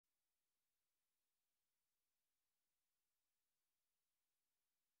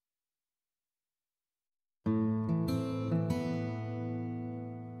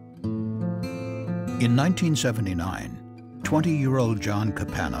In 1979, 20-year-old John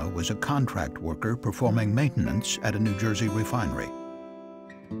Capana was a contract worker performing maintenance at a New Jersey refinery.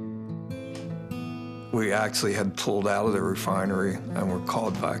 We actually had pulled out of the refinery and were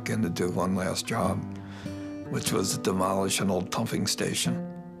called back in to do one last job, which was to demolish an old pumping station.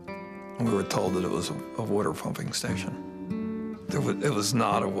 And we were told that it was a water pumping station. It was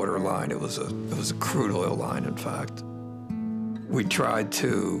not a water line, it was a crude oil line, in fact. We tried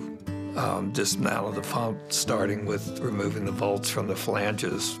to dismantle the pump, starting with removing the bolts from the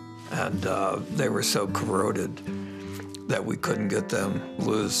flanges, and they were so corroded that we couldn't get them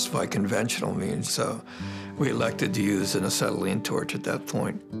loose by conventional means, so we elected to use an acetylene torch at that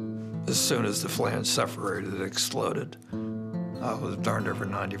point. As soon as the flange separated, it exploded. It burned over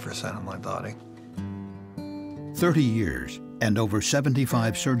 90% of my body. 30 years and over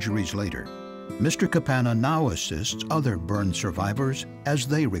 75 surgeries later, Mr. Capana now assists other burn survivors as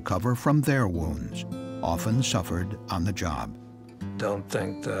they recover from their wounds, often suffered on the job. Don't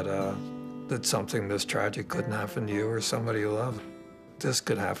think that that something this tragic couldn't happen to you or somebody you love. This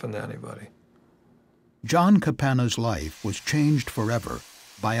could happen to anybody. John Capana's life was changed forever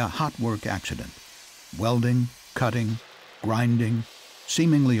by a hot work accident. Welding, cutting, grinding,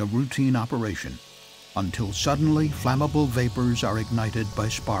 seemingly a routine operation, until suddenly flammable vapors are ignited by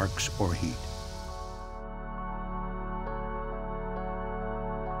sparks or heat.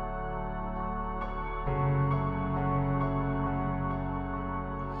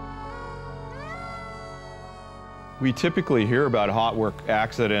 We typically hear about hot work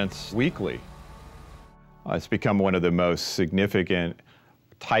accidents weekly. It's become one of the most significant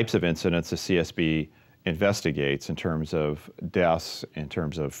types of incidents the CSB investigates in terms of deaths, in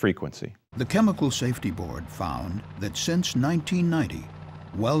terms of frequency. The Chemical Safety Board found that since 1990,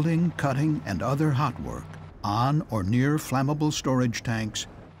 welding, cutting, and other hot work on or near flammable storage tanks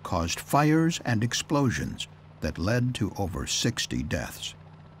caused fires and explosions that led to over 60 deaths.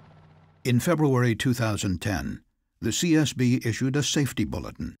 In February 2010, the CSB issued a safety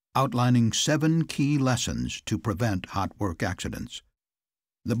bulletin outlining 7 key lessons to prevent hot work accidents.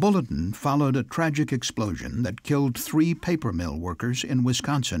 The bulletin followed a tragic explosion that killed 3 paper mill workers in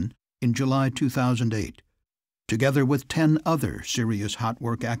Wisconsin in July 2008, together with 10 other serious hot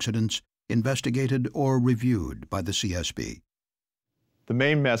work accidents investigated or reviewed by the CSB. The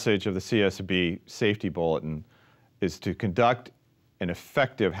main message of the CSB safety bulletin is to conduct an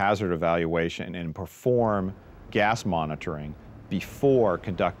effective hazard evaluation and perform gas monitoring before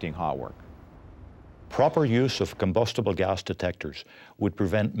conducting hot work. Proper use of combustible gas detectors would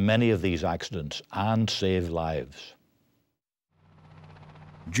prevent many of these accidents and save lives.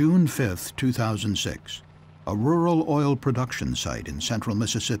 June 5, 2006, a rural oil production site in central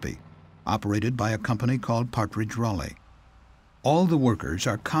Mississippi, operated by a company called Partridge Raleigh. All the workers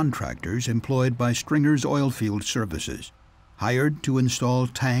are contractors employed by Stringer's Oilfield Services, hired to install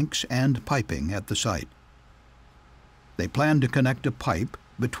tanks and piping at the site. They plan to connect a pipe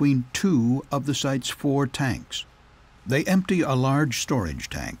between 2 of the site's 4 tanks. They empty a large storage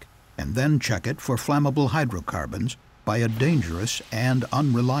tank and then check it for flammable hydrocarbons by a dangerous and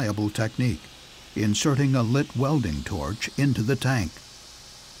unreliable technique, inserting a lit welding torch into the tank.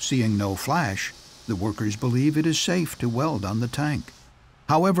 Seeing no flash, the workers believe it is safe to weld on the tank.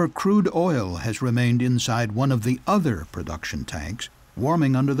 However, crude oil has remained inside one of the other production tanks,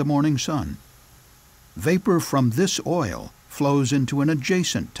 warming under the morning sun. Vapor from this oil flows into an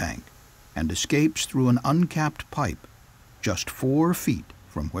adjacent tank and escapes through an uncapped pipe just 4 feet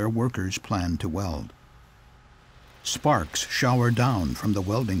from where workers plan to weld. Sparks shower down from the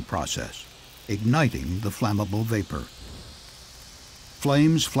welding process, igniting the flammable vapor.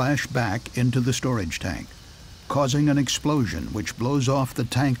 Flames flash back into the storage tank, causing an explosion which blows off the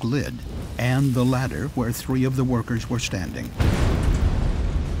tank lid and the ladder where 3 of the workers were standing.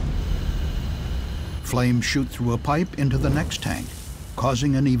 Flames shoot through a pipe into the next tank,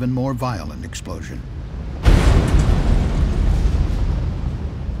 causing an even more violent explosion.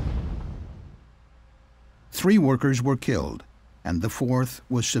 Three workers were killed, and the 4th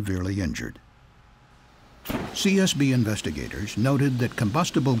was severely injured. CSB investigators noted that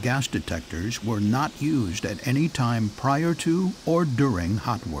combustible gas detectors were not used at any time prior to or during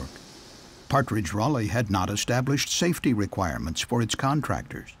hot work. Partridge Raleigh had not established safety requirements for its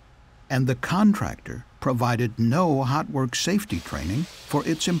contractors, and the contractor provided no hot work safety training for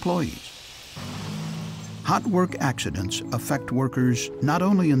its employees. Hot work accidents affect workers not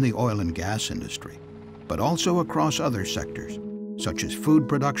only in the oil and gas industry, but also across other sectors, such as food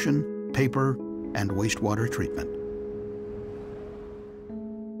production, paper, and wastewater treatment.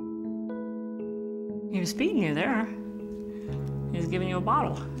 He was feeding you there. He was giving you a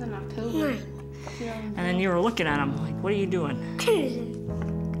bottle. In October. And then you were looking at him like, what are you doing?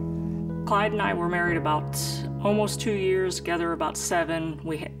 Clyde and I were married about almost 2 years, together about 7.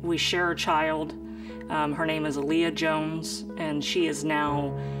 We share a child. Her name is Aaliyah Jones, and she is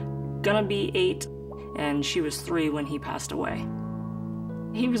now gonna be 8, and she was 3 when he passed away.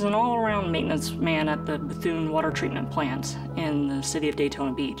 He was an all-around maintenance man at the Bethune water treatment plant in the city of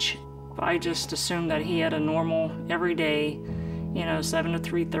Daytona Beach. I just assumed that he had a normal, everyday, 7 to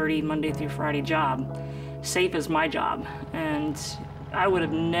 3:30, Monday through Friday job, safe as my job. And I would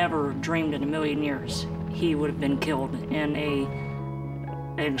have never dreamed in a million years he would have been killed in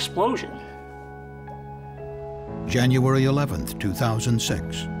an explosion. January 11th,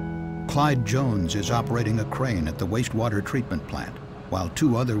 2006. Clyde Jones is operating a crane at the wastewater treatment plant, while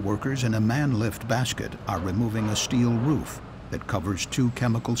 2 other workers in a man-lift basket are removing a steel roof that covers 2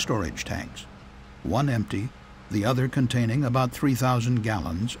 chemical storage tanks, one empty, the other containing about 3,000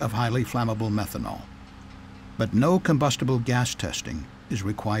 gallons of highly flammable methanol. But no combustible gas testing is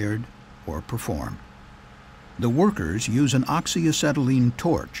required or performed. The workers use an oxyacetylene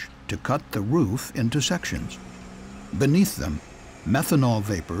torch to cut the roof into sections. Beneath them, methanol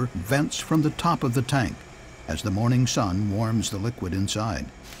vapor vents from the top of the tank as the morning sun warms the liquid inside.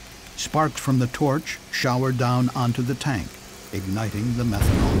 Sparks from the torch shower down onto the tank, igniting the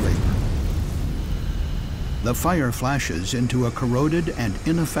methanol vapor. The fire flashes into a corroded and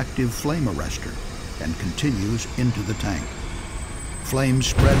ineffective flame arrestor and continues into the tank. Flames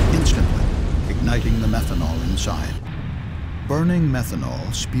spread instantly, igniting the methanol inside. Burning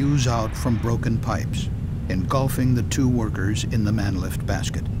methanol spews out from broken pipes, engulfing the 2 workers in the man-lift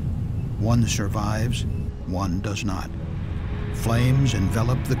basket. One survives, one does not. Flames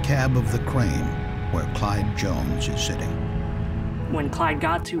envelop the cab of the crane where Clyde Jones is sitting. When Clyde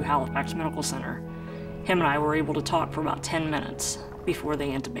got to Halifax Medical Center, him and I were able to talk for about 10 minutes before they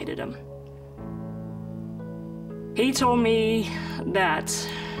intubated him. He told me that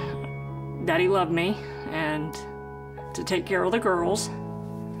he loved me and to take care of the girls,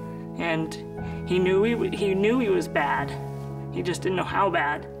 and he knew he was bad. He just didn't know how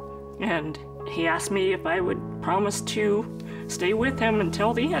bad. And he asked me if I would promise to stay with him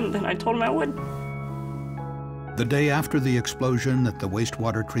until the end, and I told him I would. The day after the explosion at the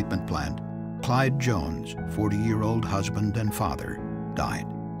wastewater treatment plant, Clyde Jones, 40-year-old husband and father, died.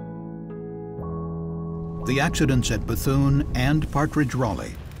 The accidents at Bethune and Partridge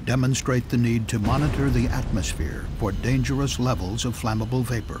Raleigh demonstrate the need to monitor the atmosphere for dangerous levels of flammable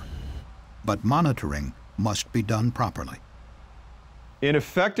vapor. But monitoring must be done properly.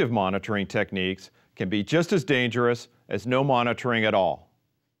 Ineffective monitoring techniques can be just as dangerous as no monitoring at all.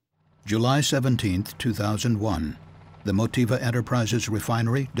 July 17, 2001, the Motiva Enterprises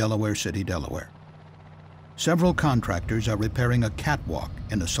refinery, Delaware City, Delaware. Several contractors are repairing a catwalk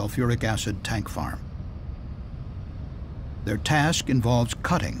in a sulfuric acid tank farm. Their task involves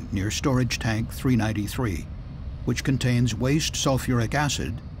cutting near storage tank 393, which contains waste sulfuric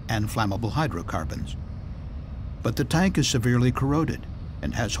acid and flammable hydrocarbons. But the tank is severely corroded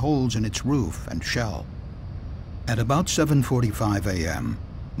and has holes in its roof and shell. At about 7:45 a.m.,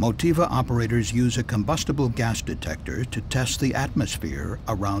 Motiva operators use a combustible gas detector to test the atmosphere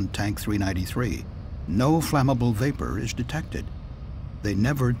around tank 393. No flammable vapor is detected. They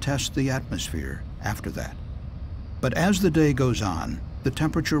never test the atmosphere after that. But as the day goes on, the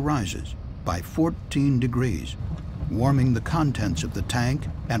temperature rises by 14 degrees, warming the contents of the tank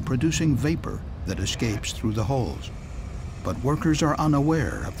and producing vapor that escapes through the holes. But workers are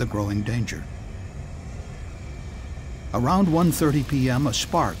unaware of the growing danger. Around 1:30 p.m., a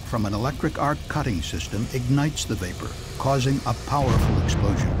spark from an electric arc cutting system ignites the vapor, causing a powerful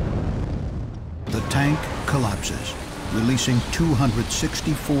explosion. The tank collapses, releasing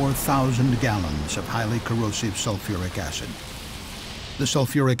 264,000 gallons of highly corrosive sulfuric acid. The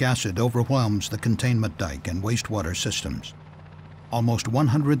sulfuric acid overwhelms the containment dike and wastewater systems. Almost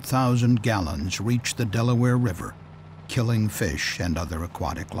 100,000 gallons reach the Delaware River, killing fish and other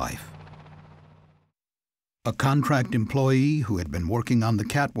aquatic life. A contract employee who had been working on the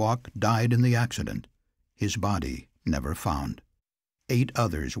catwalk died in the accident. His body never found. 8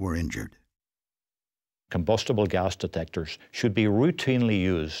 others were injured. Combustible gas detectors should be routinely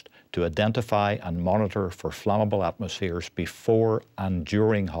used to identify and monitor for flammable atmospheres before and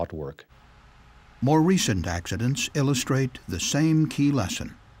during hot work. More recent accidents illustrate the same key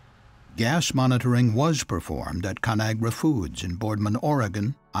lesson. Gas monitoring was performed at ConAgra Foods in Boardman,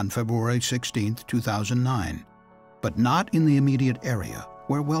 Oregon on February 16, 2009, but not in the immediate area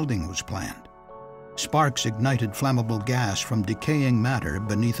where welding was planned. Sparks ignited flammable gas from decaying matter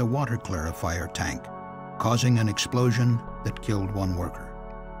beneath a water clarifier tank, causing an explosion that killed 1 worker.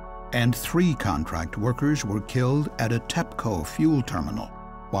 and 3 contract workers were killed at a TEPCO fuel terminal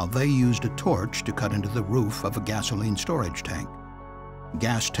while they used a torch to cut into the roof of a gasoline storage tank.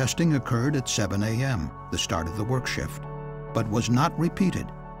 Gas testing occurred at 7 a.m., the start of the work shift, but was not repeated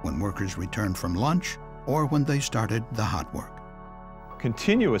when workers returned from lunch or when they started the hot work.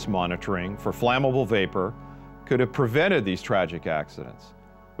 Continuous monitoring for flammable vapor could have prevented these tragic accidents,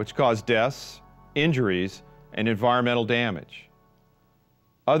 which caused deaths, injuries, and environmental damage.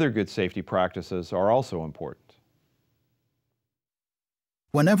 Other good safety practices are also important.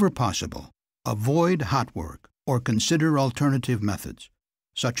 Whenever possible, avoid hot work or consider alternative methods,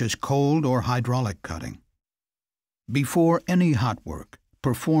 such as cold or hydraulic cutting. Before any hot work,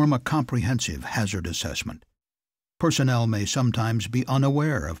 perform a comprehensive hazard assessment. Personnel may sometimes be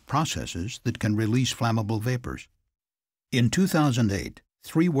unaware of processes that can release flammable vapors. In 2008,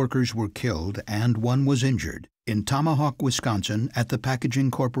 3 workers were killed and 1 was injured in Tomahawk, Wisconsin at the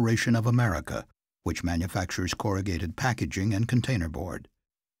Packaging Corporation of America, which manufactures corrugated packaging and containerboard.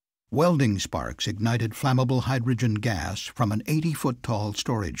 Welding sparks ignited flammable hydrogen gas from an 80-foot-tall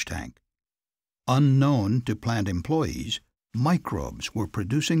storage tank. Unknown to plant employees, microbes were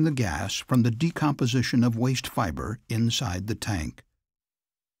producing the gas from the decomposition of waste fiber inside the tank.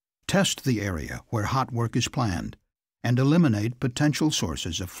 Test the area where hot work is planned and eliminate potential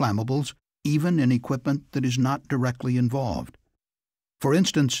sources of flammables even in equipment that is not directly involved. For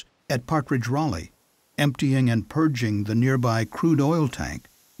instance, at Partridge Raleigh, emptying and purging the nearby crude oil tank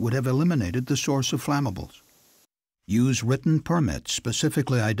would have eliminated the source of flammables. Use written permits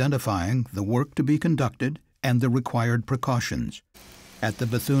specifically identifying the work to be conducted and the required precautions. At the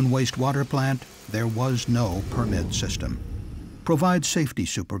Bethune wastewater plant, there was no permit system. Provide safety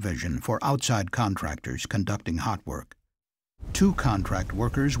supervision for outside contractors conducting hot work. 2 contract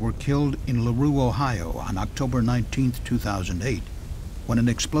workers were killed in LaRue, Ohio on October 19, 2008, when an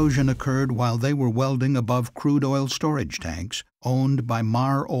explosion occurred while they were welding above crude oil storage tanks owned by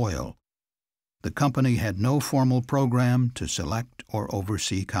Mar Oil. The company had no formal program to select or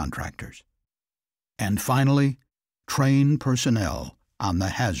oversee contractors. And finally, train personnel on the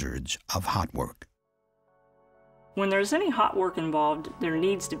hazards of hot work. When there's any hot work involved, there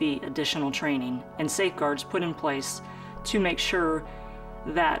needs to be additional training and safeguards put in place to make sure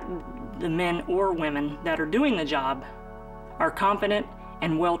that the men or women that are doing the job are competent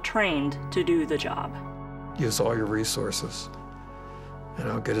and well trained to do the job. Use all your resources.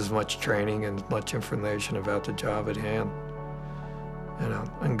 Get as much training and as much information about the job at hand.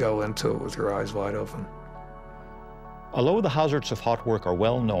 And go into it with your eyes wide open. Although the hazards of hot work are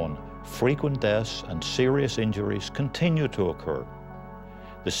well known, frequent deaths and serious injuries continue to occur.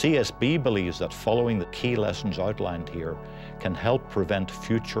 The CSB believes that following the key lessons outlined here can help prevent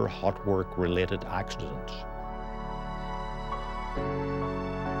future hot work-related accidents.